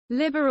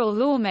Liberal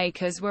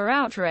lawmakers were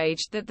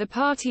outraged that the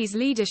party's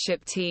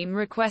leadership team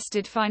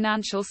requested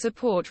financial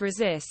support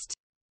resist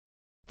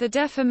the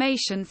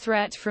defamation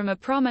threat from a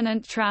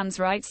prominent trans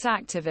rights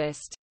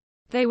activist.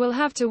 They will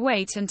have to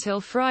wait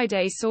until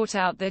Friday to sort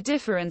out their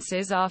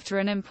differences after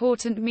an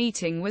important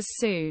meeting was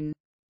soon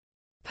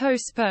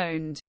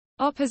postponed.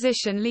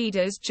 Opposition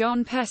leaders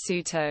John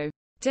Pesutto,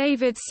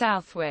 David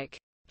Southwick,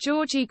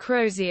 Georgie,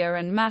 Crozier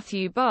and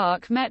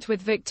Bach met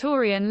with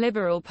Victorian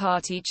Liberal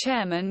Party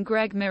chairman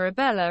Greg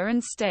Mirabella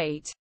and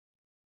State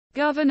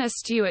Governor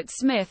Stuart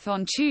Smith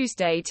on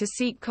Tuesday to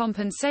seek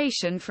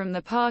compensation from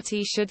the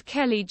party should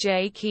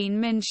Kellie-Jay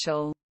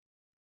Keen-Minshull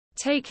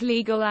take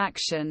legal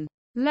action.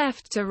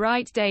 Left to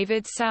right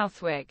David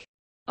Southwick,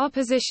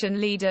 opposition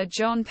leader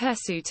John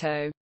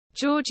Pesutto,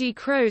 Georgie,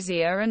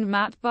 Crozier and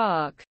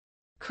Bach.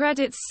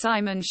 Credits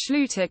Simon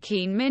Schlüter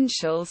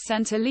Keen-Minshull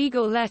sent a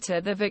legal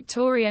letter the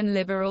Victorian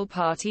Liberal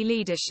Party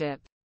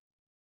leadership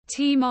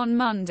team on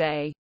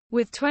Monday,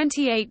 with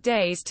 28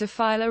 days to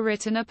file a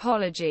written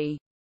apology,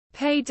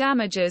 pay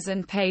damages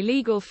and pay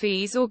legal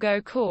fees or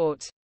go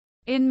court.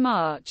 In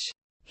March,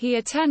 he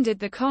attended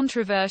the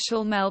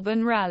controversial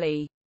Melbourne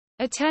rally,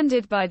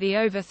 attended by the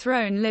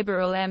overthrown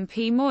Liberal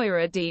MP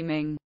Moira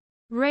Deeming,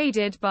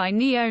 raided by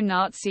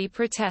neo-Nazi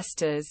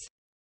protesters.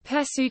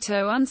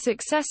 Pesutto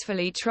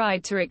unsuccessfully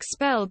tried to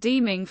expel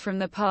Deeming from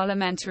the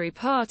parliamentary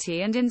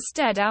party and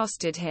instead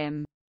ousted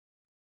him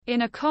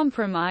in a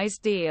compromise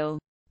deal.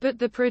 But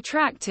the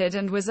protracted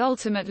and was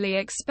ultimately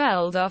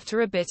expelled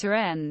after a bitter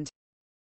end.